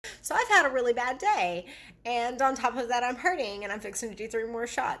So I've had a really bad day. And on top of that, I'm hurting and I'm fixing to do 3 more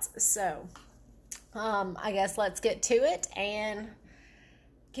shots. So, I guess let's get to it and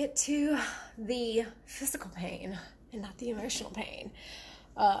get to the physical pain and not the emotional pain.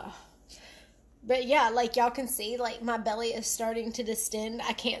 But yeah, like y'all can see, like my belly is starting to distend.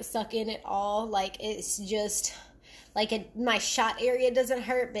 I can't suck in at all. Like it's just like my shot area doesn't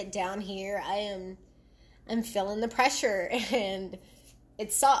hurt, but down here I'm feeling the pressure and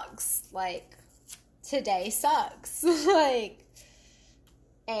it sucks. Like today sucks. Like,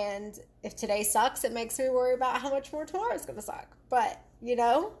 and if today sucks, it makes me worry about how much more tomorrow's gonna suck. But you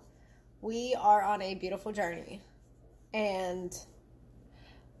know, we are on a beautiful journey, and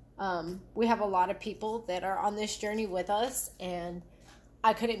we have a lot of people that are on this journey with us, and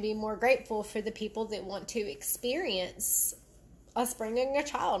I couldn't be more grateful for the people that want to experience us bringing a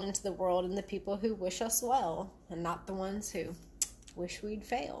child into the world and the people who wish us well and not the ones who wish we'd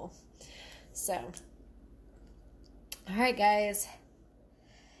fail. So, all right, guys.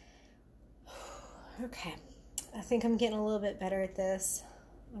 Okay. I think I'm getting a little bit better at this.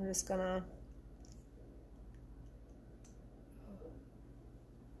 I'm just gonna...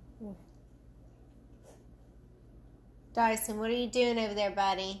 Dyson, what are you doing over there,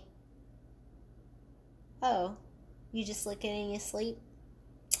 buddy? Oh, you just looking in your sleep?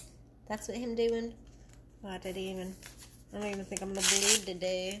 That's what him doing? Oh, I don't even think I'm gonna bleed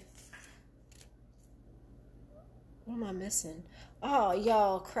today. What am I missing? Oh,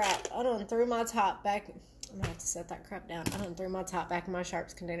 y'all, crap. I done threw my top back. I'm gonna have to set that crap down. I done threw my top back in my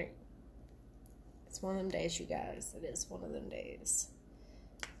sharps container. It's one of them days, you guys. It is one of them days.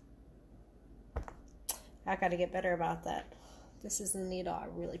 I gotta get better about that. This is the needle I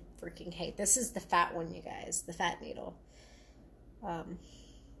really freaking hate. This is the fat one, you guys. The fat needle.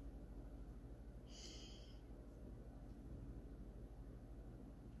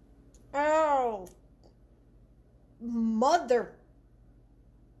 Oh. Mother.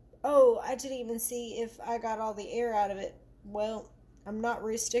 Oh, I didn't even see if I got all the air out of it. Well, I'm not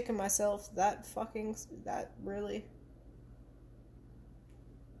re-sticking myself. That really...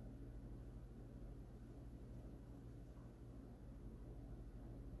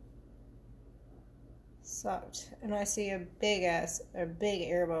 sucked. And I see a big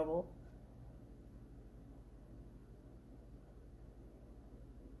air bubble.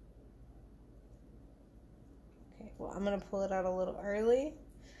 Okay, well, I'm gonna pull it out a little early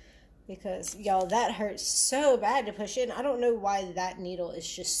because y'all, that hurts so bad to push in. I don't know why that needle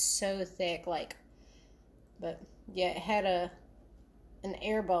is just so thick, like, but yeah, it had an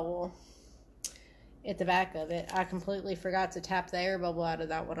air bubble at the back of it. I completely forgot to tap the air bubble out of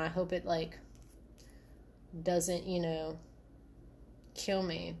that one. I hope it like doesn't, kill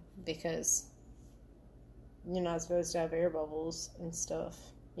me, because you're not supposed to have air bubbles and stuff,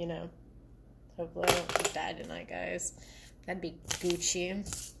 Hopefully I don't die tonight, guys. That'd be Gucci.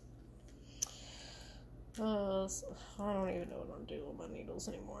 I don't even know what I'm doing with my needles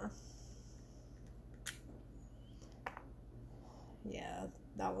anymore. Yeah,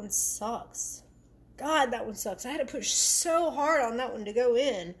 that one sucks. God, that one sucks. I had to push so hard on that one to go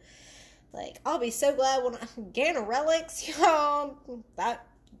in. Like, I'll be so glad when Ganirelix, y'all,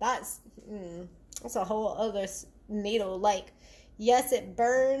 that's a whole other needle. Like, yes, it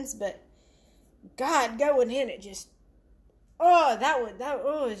burns, but God, going in, it just,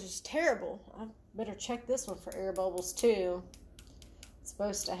 it's just terrible. I better check this one for air bubbles, too. It's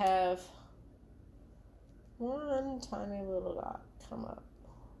supposed to have one tiny little dot come up.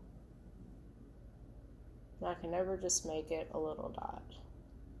 And I can never just make it a little dot.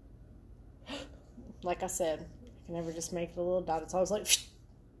 Like I said, I can never just make it a little dot. It's always like,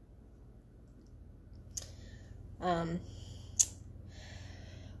 oh man,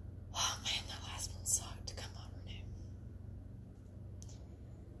 that last one sucked. Come on, Renee.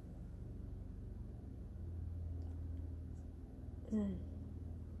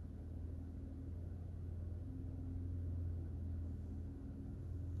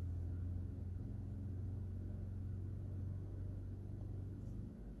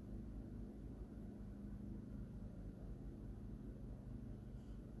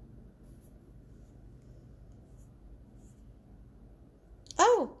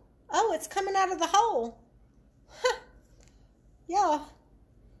 Oh, it's coming out of the hole. Huh. Yeah.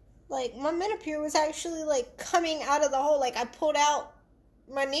 Like, my Menopur was actually, like, coming out of the hole. Like, I pulled out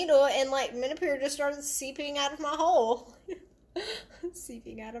my needle and, like, Menopur just started seeping out of my hole.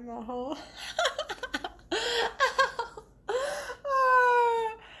 Seeping out of my hole.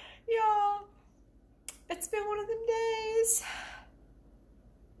 Y'all. It's been one of them days.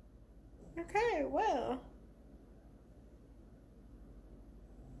 Okay, well.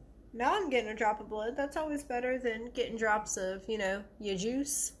 Now I'm getting a drop of blood. That's always better than getting drops of, you know, your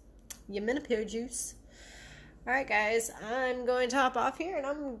juice, your Menopur juice. Alright guys, I'm going to hop off here and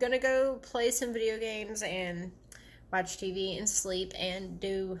I'm going to go play some video games and watch TV and sleep and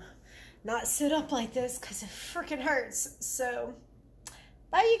do not sit up like this because it freaking hurts. So,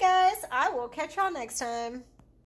 bye you guys. I will catch y'all next time.